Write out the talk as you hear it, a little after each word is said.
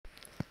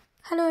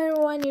Hello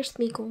everyone, it's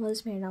me कोमल।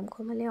 मेरा नाम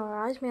कोमल है और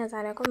आज मैं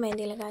अज़ारा को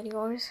मेहंदी लगा रही हूँ।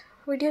 और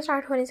वीडियो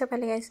स्टार्ट होने से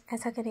पहले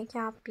ऐसा करें कि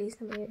आप प्लीज़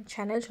मेरे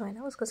चैनल जो है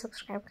ना उसको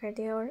सब्सक्राइब कर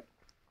दें। और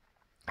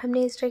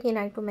हमने ईस्टर की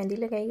नाइट को मेहंदी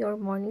लगाई और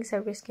मॉर्निंग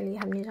सर्विस के लिए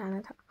हमने जाना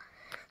था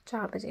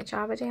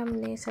 4 बजे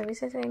हमने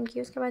सर्विसेज अटेंड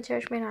की। उसके बाद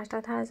चर्च में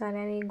नाश्ता था,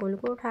 अज़ारा ने गोलू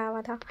को उठाया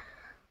हुआ था।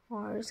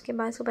 और उसके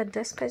बाद सुबह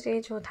 10 बजे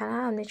जो था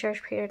ना हमने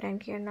चर्च फिर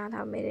अटेंड करना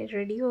था। मेरे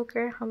रेडी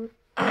होकर हम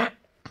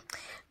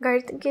घर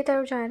की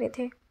तरफ जा रहे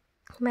थे,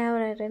 मैं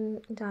और एरन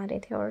जा रहे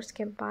थे। और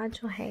उसके बाद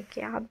जो है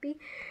कि आप भी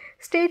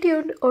स्टे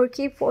ट्यून्ड और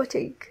कीप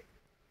वॉचिंग।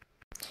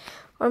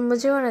 और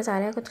मुझे और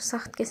अज़ारा को तो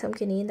सख्त किस्म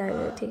की नींद आई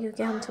हुई थी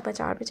क्योंकि हम सुबह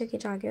 4 बजे के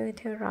जागे हुए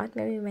थे और रात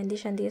में भी मेहंदी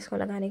शंदी इसको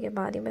लगाने के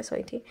बाद ही मैं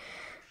सोई थी।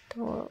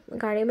 तो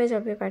गाड़ी में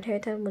जब भी बैठे हुए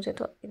थे मुझे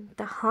तो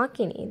इंतहा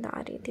की नींद आ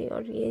रही थी।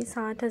 और ये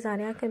साथ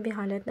अज़ारा की भी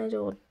हालत ना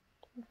जो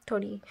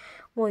थोड़ी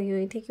वो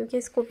हुई थी क्योंकि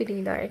इसको भी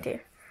नींद आ रही थी।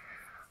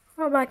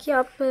 और बाकी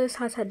आप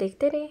साथ साथ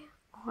देखते रहे।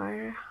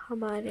 और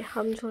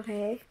हम जो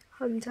है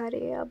हम जा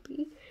रहे हैं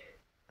अभी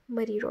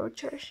मरी रोड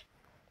चर्च।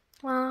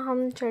 वहाँ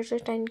हम चर्च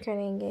अटेंड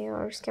करेंगे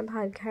और उसके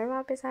बाद घर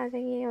वापस आ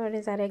जाएंगे। और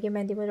अज़ारा की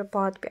मेहंदी मुझे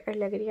बहुत प्यारी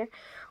लग रही है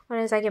और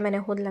ऐसा कि मैंने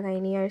खुद लगाई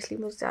नहीं है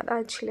इसलिए मुझे ज़्यादा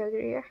अच्छी लग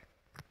रही है।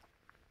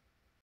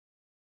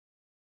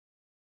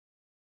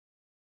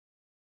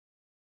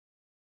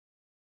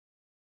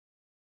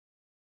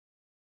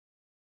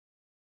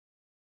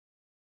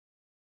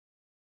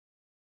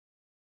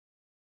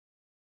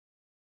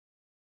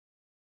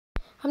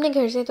 हमने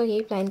घर से तो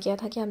यही प्लान किया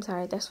था कि हम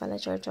 10:30 वाला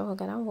चर्च जो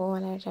होगा ना वो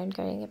वाला अटेंड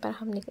करेंगे, पर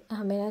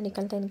हमें ना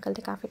निकलते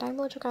निकलते काफ़ी टाइम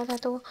हो चुका था।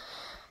 तो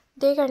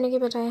देर करने के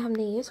बजाय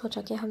हमने ये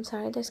सोचा कि हम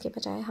 10:30 के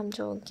बजाय हम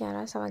जो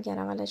 11 सवा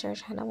 11 वाला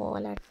चर्च है ना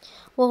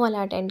वो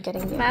वाला अटेंड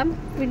करेंगे। मैम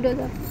विंडो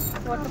का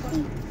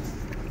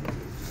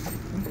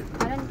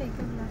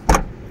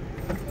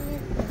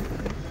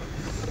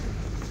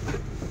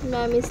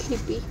मैम इज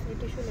स्लीपी।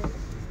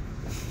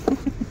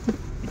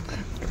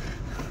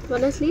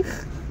 वाला स्लीप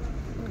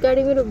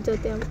गाड़ी में रुक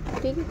जाते हैं हम,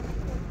 ठीक है?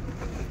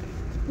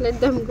 Let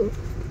them go.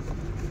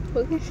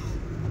 Okay,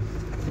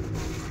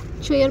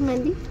 show your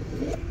mehndi.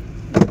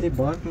 ते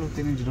बाहर को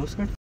तेरे जुलूस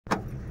कर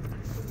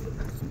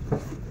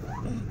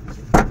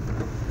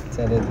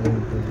चले।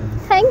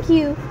 Thank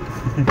you.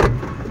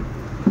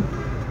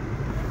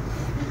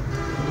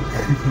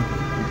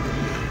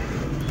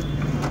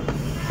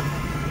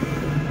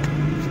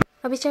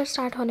 अभी चर्च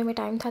स्टार्ट होने में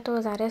टाइम था तो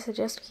अज़ारा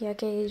सजेस्ट किया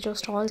कि जो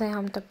स्टॉल्स हैं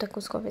हम तब तक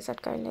उसको विज़िट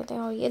कर लेते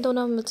हैं। और ये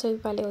दोनों मुझसे भी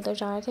पहले उधर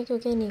जा रहे थे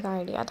क्योंकि इन्हीं का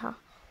आइडिया था।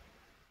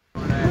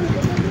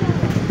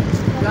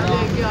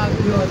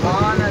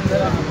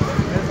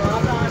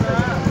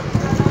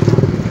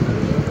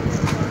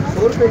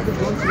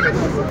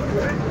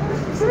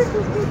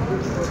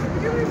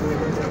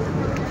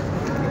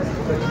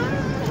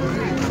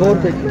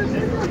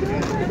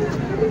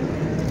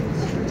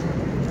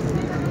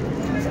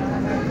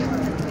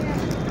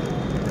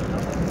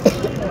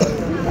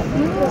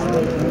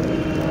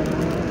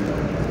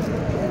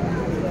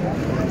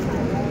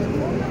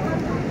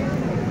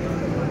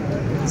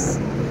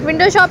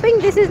 Window shopping,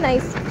 this is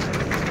nice.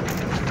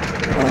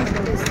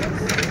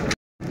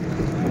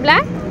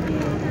 Black?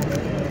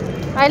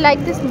 I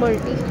like this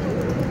multi.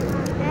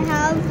 I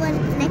have one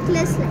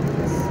necklace like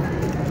this.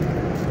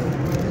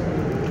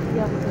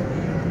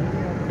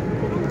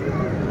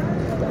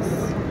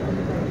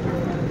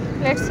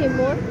 Let's see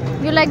more.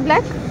 You like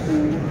black?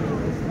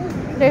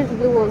 There's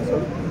blue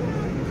also.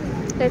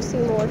 Let's see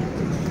more.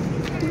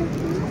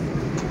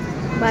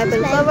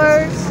 Bible like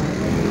covers.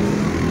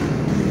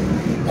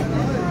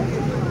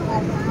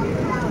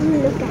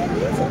 Look at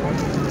it.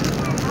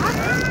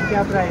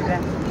 क्या price है?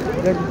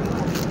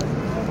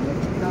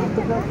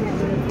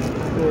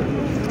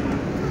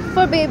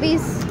 For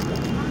babies.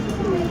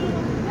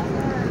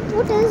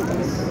 What is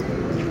this?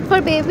 For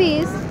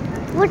babies.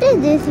 What is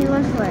this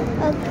even for?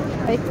 Okay.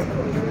 Like,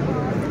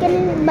 Can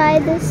you buy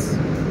this?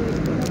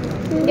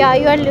 yeah,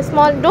 you are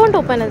small. Don't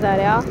open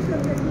Azaria.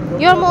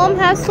 Your mom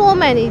has so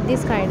many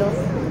this kind of.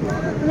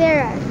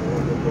 Where are?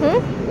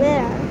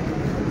 Where are?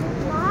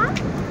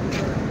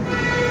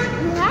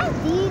 You have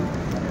these.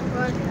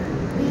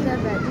 These are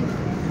veggies.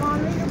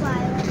 Want me to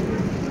buy one?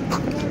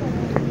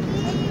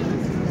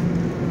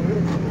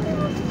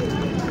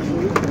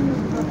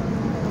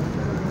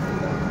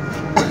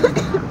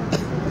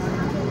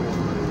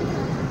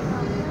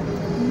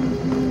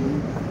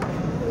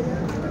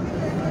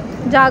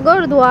 जागो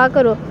और दुआ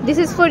करो. This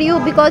is for you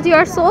because you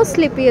are so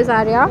sleepy,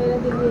 Azaria.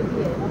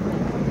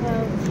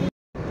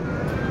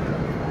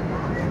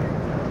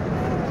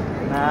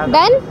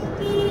 Done?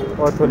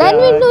 Done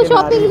window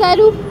shopping,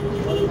 Zaru?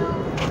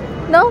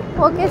 No?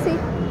 Okay, see.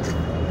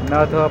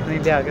 ना तो अपनी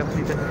ले आके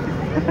अपनी तो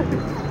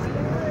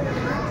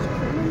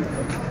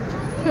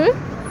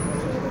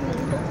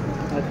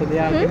ले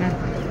आके ना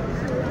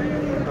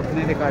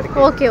अपने रिकॉर्ड के।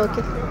 Okay,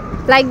 okay.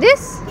 Like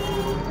this?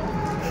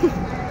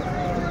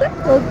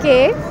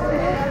 Okay.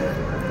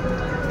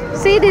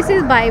 See, this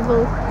is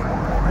Bible.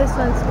 This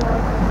one's small.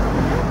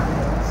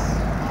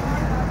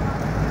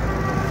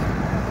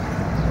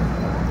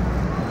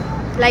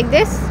 Like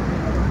this?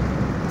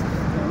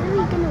 Maybe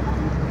we can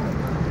open.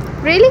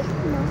 Really?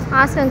 No.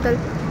 Ask uncle.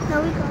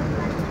 No, we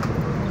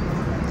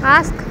can't.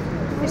 Ask.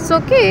 It's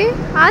okay.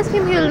 Ask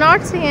him. He will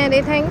not say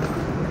anything.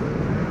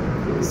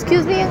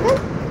 Excuse me, uncle.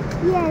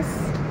 Yes.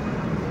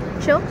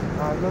 Sure.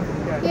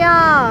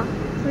 Yeah,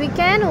 we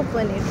can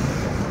open it.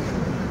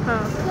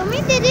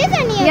 Mommy, there is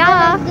any other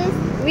Yeah, like this?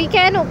 we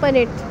can open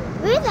it.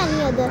 Where is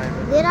any other?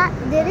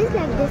 There is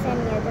like this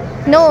any other.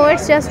 No,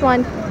 it's just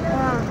one.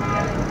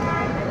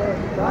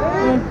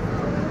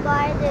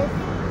 Buy this.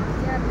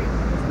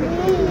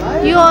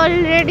 You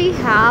already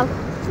have.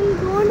 We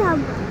don't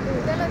have.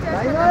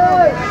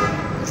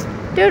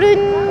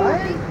 Tudun.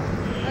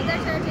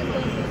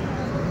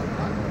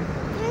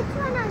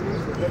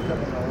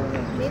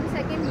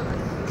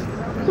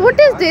 What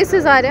is this,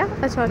 Azaria?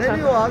 अच्छा अच्छा.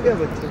 नहीं वो आ गया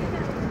बच्चे.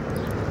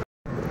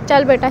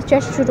 चल बेटा,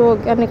 chest शुरू हो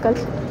गया, निकल.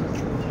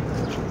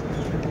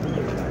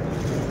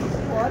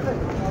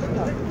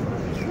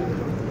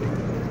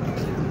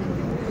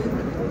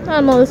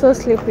 I'm also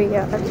sleepy,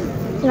 yaar.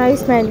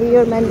 Nice Mandy,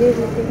 your Mandy is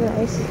looking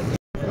nice.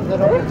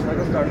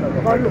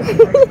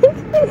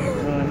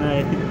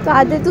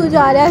 सादे तू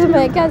जा रहा है,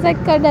 मैं क्या चेक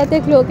करना है,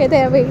 तेरे लोग कहते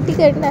हैं वेट ही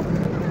करना है.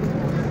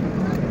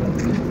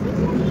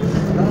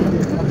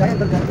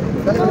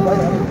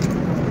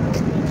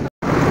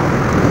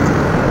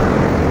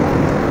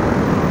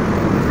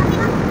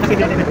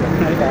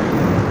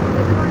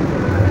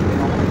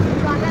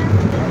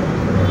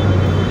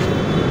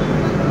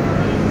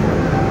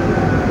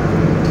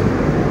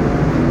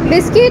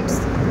 बिस्किट्स.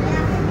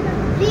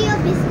 Rio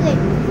biscuit.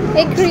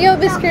 एक रियो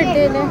biscuit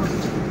they they.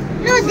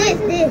 No, this.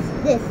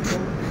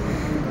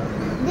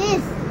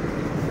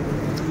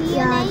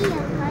 Rio नहीं है.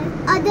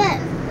 Other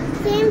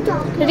same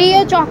chocolate.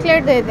 रियो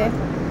चॉकलेट दे दे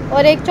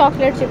और एक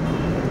चॉकलेट चिप.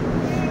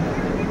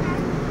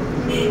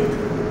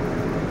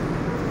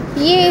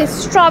 ये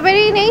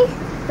स्ट्रॉबेरी नहीं,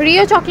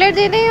 रियो चॉकलेट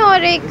दे दें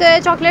और एक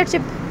chocolate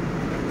chip.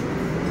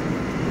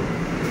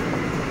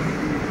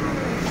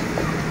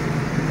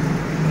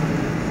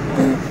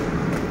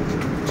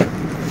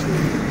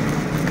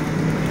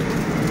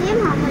 Same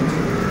how much?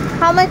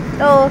 How much?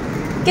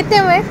 कितने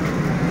हुए?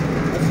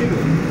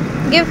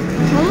 Give.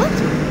 How much?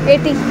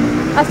 80.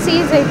 80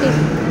 is 80. I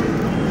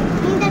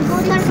think that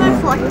goes on for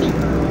 40.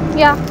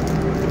 या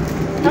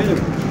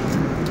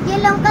ये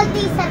लोकल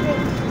 30 रुपए.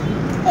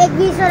 एक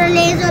 20 और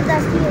लेज और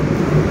 10 की.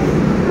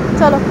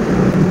 चलो.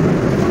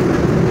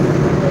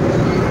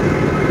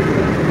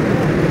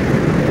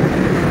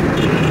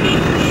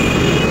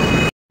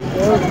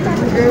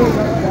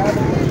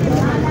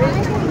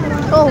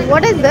 Oh,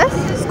 what is this?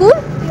 School?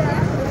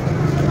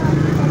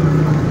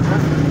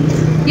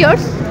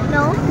 Yours?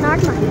 No, not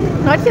mine.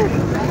 Not yours.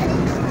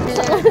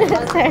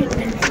 Sad.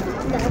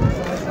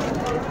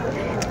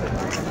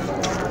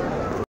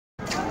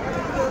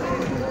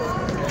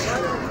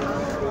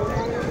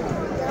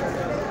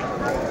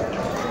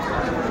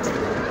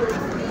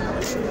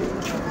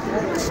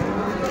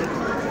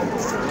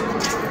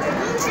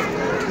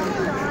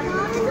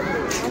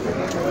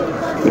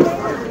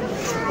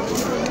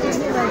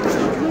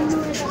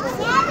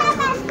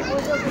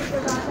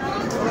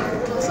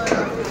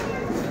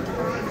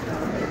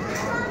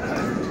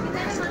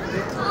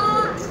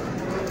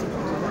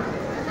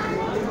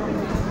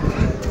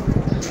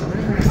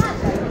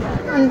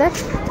 अंदर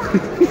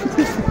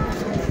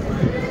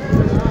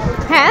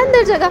है,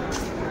 अंदर जगह,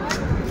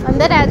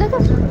 अंदर है जगह.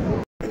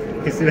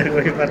 किसी ने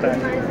कोई पता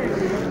नहीं,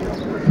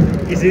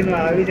 किसी ने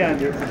आ भी जान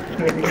दिया.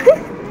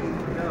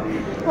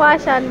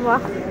 माशाल्लाह.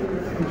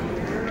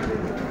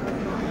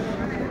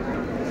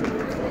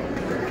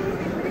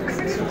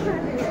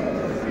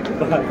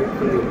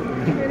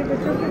 मेरे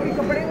बच्चों के भी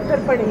कपड़े उधर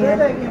पड़े हैं.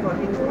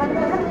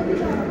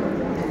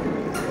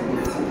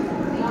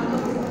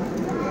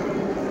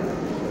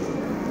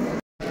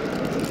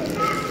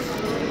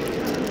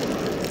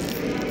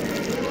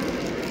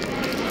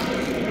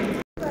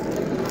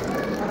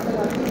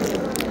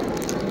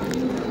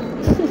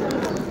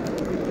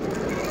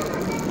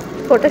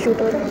 फोटो शूट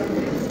हो रहा है.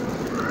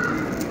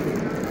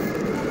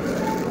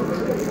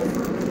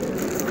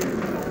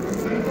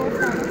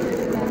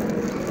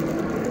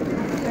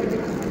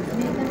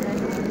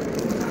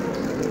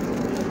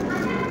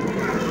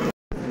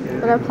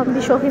 और अब हम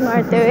भी शोखी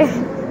मारते हुए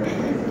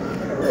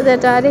उधर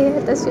जा रहे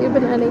हैं तस्वीर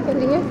बनाने के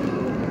लिए.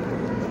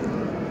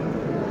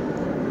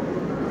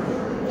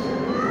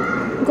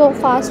 गो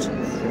fast,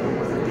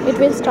 it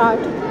will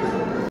start.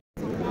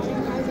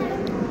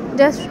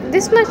 Just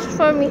this much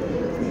for me.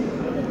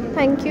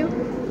 Thank you.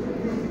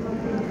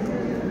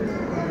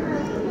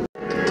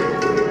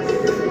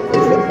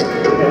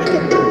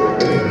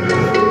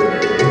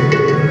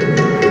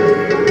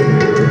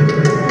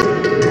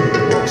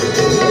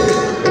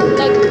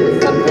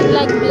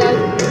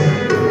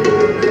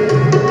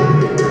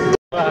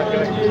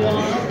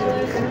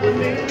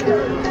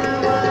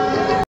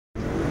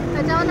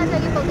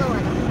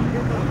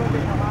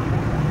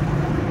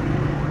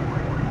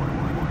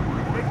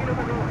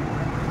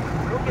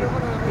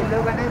 Kilo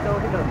का नहीं 2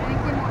 किलो.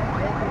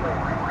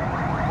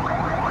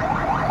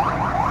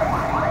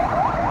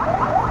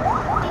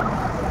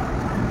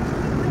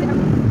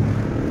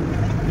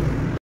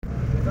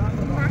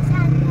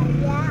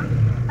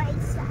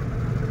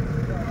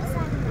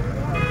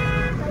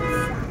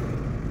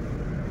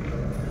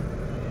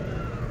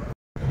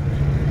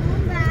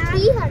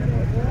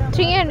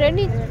 300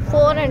 नहीं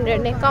 400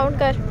 ने काउंट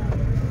कर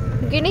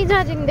गिनी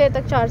जा जिन देर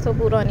तक 400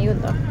 पूरा नहीं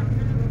होता।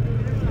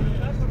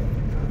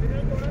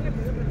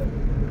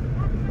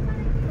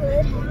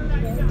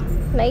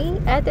 नहीं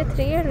ऐसे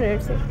 300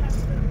 से।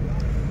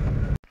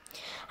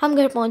 हम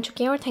घर पहुंच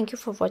चुके हैं और thank you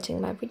for watching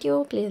my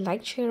video. Please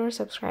like share और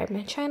subscribe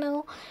my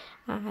channel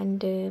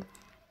and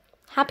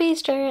happy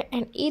Easter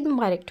and Eid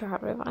Mubarak to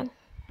everyone.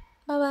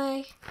 Bye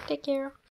bye, take care.